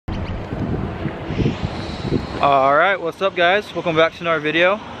Alright, what's up guys? Welcome back to another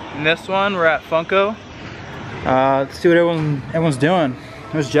video. In this one, we're at Funco. Let's see what everyone's doing.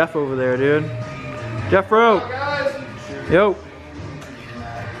 There's Jeff over there, dude. Jeff Bro! Yo!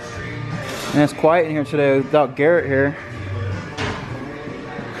 And it's quiet in here today without Garrett here.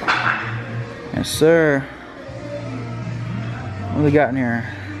 Yes sir. What do we got in here?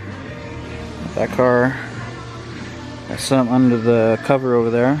 That car. Got something under the cover over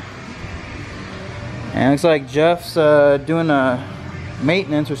there. And it looks like Jeff's doing a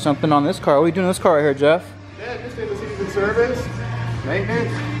maintenance or something on this car. What are you doing on this car right here, Jeff? Yeah, just in the season service,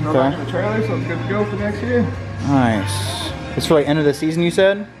 maintenance, go back to the trailer, so it's good to go for next year. Nice. It's for like end of the season, you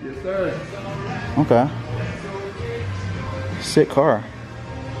said? Yes, sir. Okay. Sick car.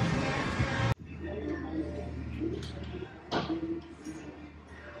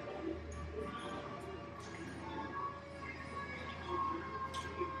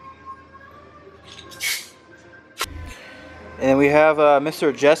 And we have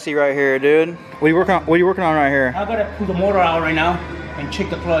Mr. Jesse right here, dude. What are you working on? What are you working on right here? I gotta pull the motor out right now and check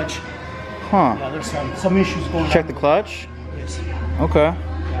the clutch. Huh? Yeah, there's some issues going on. Check the clutch. Yes. Okay.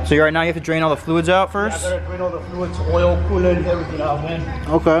 So right now you have to drain all the fluids out first. Yeah, I gotta drain all the fluids, oil, coolant, everything out, man.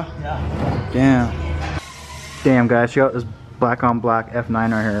 Okay. Yeah. Damn, guys, check out this black on black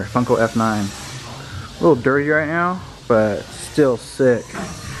F9 right here, Funco F9. A little dirty right now, but still sick.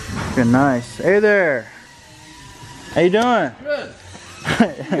 Good, nice. Hey there. How you doing? Good.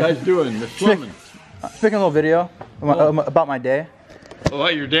 What you guys doing? The swimming. Making a little video about my day. Oh,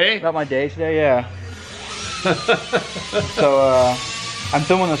 your day? About my day today, yeah. So I'm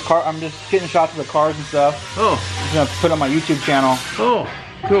filming this car. I'm just getting shots of the cars and stuff. Oh. I'm gonna put it on my YouTube channel. Oh,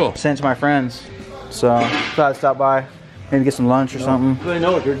 cool. Send it to my friends. So thought I'd stop by, maybe get some lunch or something. They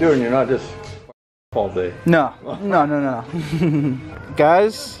know what you're doing. You're not just all day. No.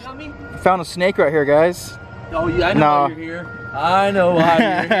 Guys, found a snake right here, guys. Oh, yeah, I know why you're here. I know why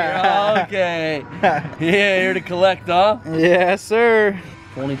you're here. Okay. Yeah, here to collect, huh? Yes, sir.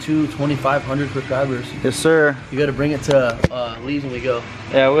 2,500 subscribers. Yes, sir. You gotta bring it to Lee's when we go.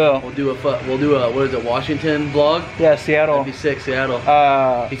 Yeah, I will. We'll do a what is it, Washington vlog? Yeah, Seattle. That'd be sick, Seattle.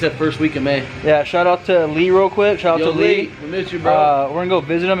 He said first week of May. Yeah, shout out to Lee real quick. Shout out to Lee. We miss you, bro. We're gonna go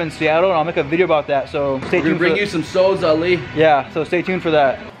visit him in Seattle, and I'll make a video about that. So stay tuned. We're gonna bring you some Soza, Lee. Yeah, so stay tuned for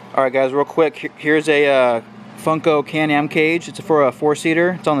that. All right, guys, real quick. Here's a Funco Can-Am cage. It's for a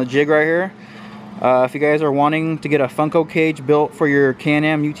 4-seater. It's on the jig right here. If you guys are wanting to get a Funco cage built for your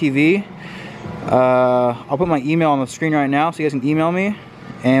Can-Am UTV, I'll put my email on the screen right now so you guys can email me,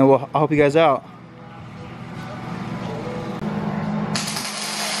 and I'll help you guys out.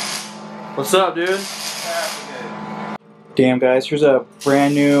 What's up, dude? Damn, guys, here's a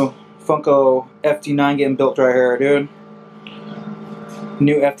brand new Funco FD9 getting built right here, dude.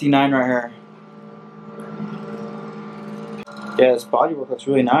 New FD9 right here. Yeah, this bodywork looks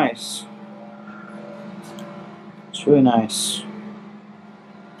really nice. It's really nice.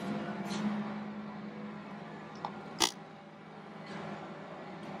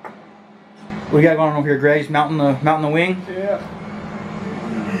 What do you got going on over here, Greg? He's mounting the wing? Yeah.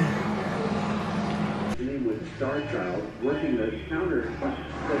 With Star Child working the counter so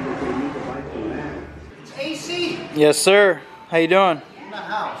that they need to buy some land. It's AC. Yes, sir. How you doing? In the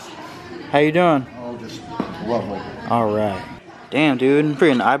house. How you doing? Oh, just lovely. All right. Damn, dude. I'm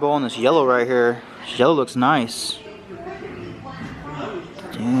freaking eyeballing this yellow right here. This yellow looks nice.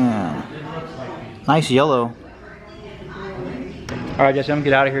 Damn. Nice yellow. All right, Jesse, I'm gonna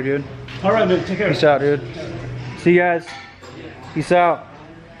get out of here, dude. All right, man. Take care. Peace out, dude. See you guys. Peace out.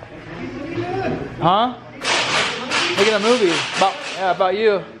 Huh? Making a movie about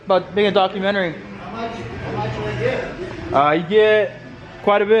you, about making a documentary. How much will I get? You get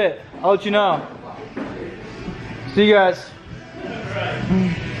quite a bit. I'll let you know. See you guys.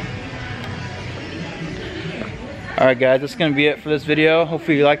 Alright guys, that's going to be it for this video.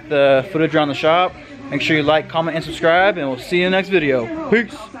 Hopefully you like the footage around the shop. Make sure you like, comment, and subscribe, and we'll see you in the next video.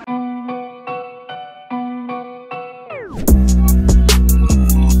 Peace!